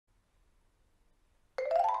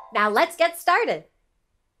Now let's get started.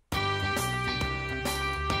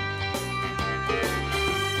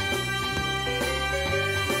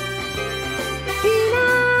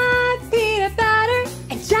 Peanut, peanut butter,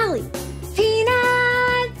 and jelly.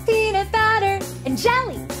 Peanut butter, and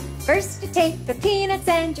jelly. First you take the peanuts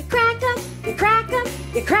and you crack them, you crack them,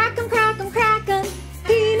 you crack them, crack them, crack them.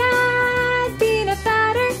 Peanut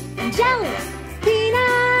butter, and jelly.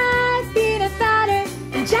 Peanut butter,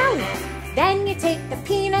 and jelly. Then you take the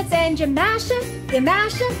peanuts and you mash them, you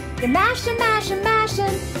mash them, you mash them, mash them, mash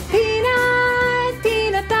them.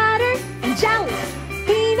 Peanut butter, and jelly.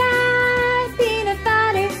 Peanut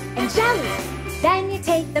butter, and jelly. Then you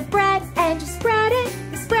take the bread and you spread it,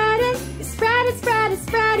 you spread it, you spread it, spread it,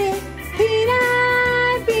 spread it.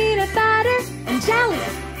 Peanut butter, and jelly.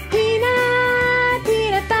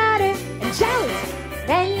 Peanut butter, and jelly.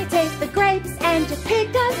 Then you take the grapes and you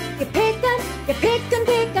pick them, you pick them, you pick them,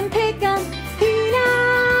 pick them, pick them.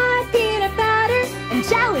 Peanut butter, and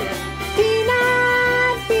jelly.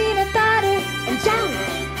 Peanut butter, and jelly.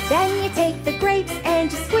 Then you take the grapes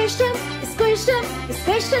and you squish them, you squish them, you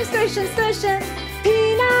squish them, squish them, squish them.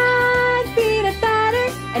 Peanut butter,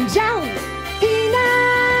 and jelly.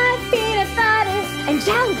 Peanut butter, and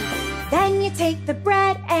jelly. Then you take the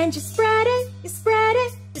bread and you spread it, you spread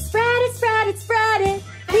it, you spread it, spread it, spread it.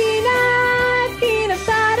 Peanut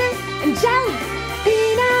butter, and jelly.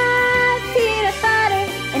 Peanut butter,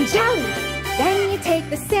 and jelly. Then you take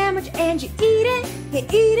the sandwich and you eat it, you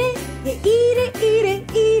eat it, you eat it, eat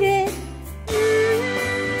it, eat it.